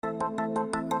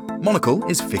Monocle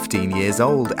is 15 years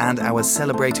old, and our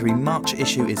celebratory March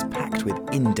issue is packed with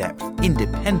in-depth,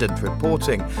 independent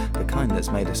reporting, the kind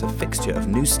that's made us a fixture of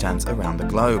newsstands around the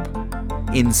globe.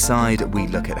 Inside, we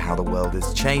look at how the world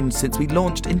has changed since we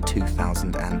launched in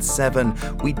 2007.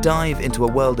 We dive into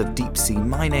a world of deep-sea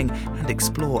mining and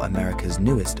explore America's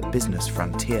newest business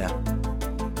frontier.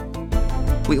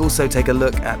 We also take a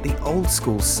look at the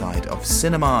old-school side of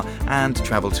cinema and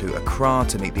travel to Accra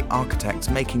to meet the architects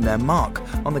making their mark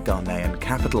on the Ghanaian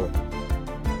capital.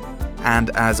 And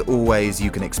as always,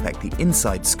 you can expect the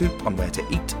inside scoop on where to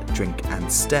eat, drink and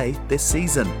stay this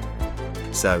season.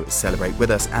 So celebrate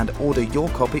with us and order your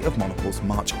copy of Monocle's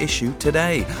March issue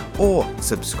today, or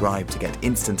subscribe to get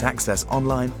instant access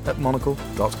online at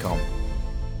monocle.com.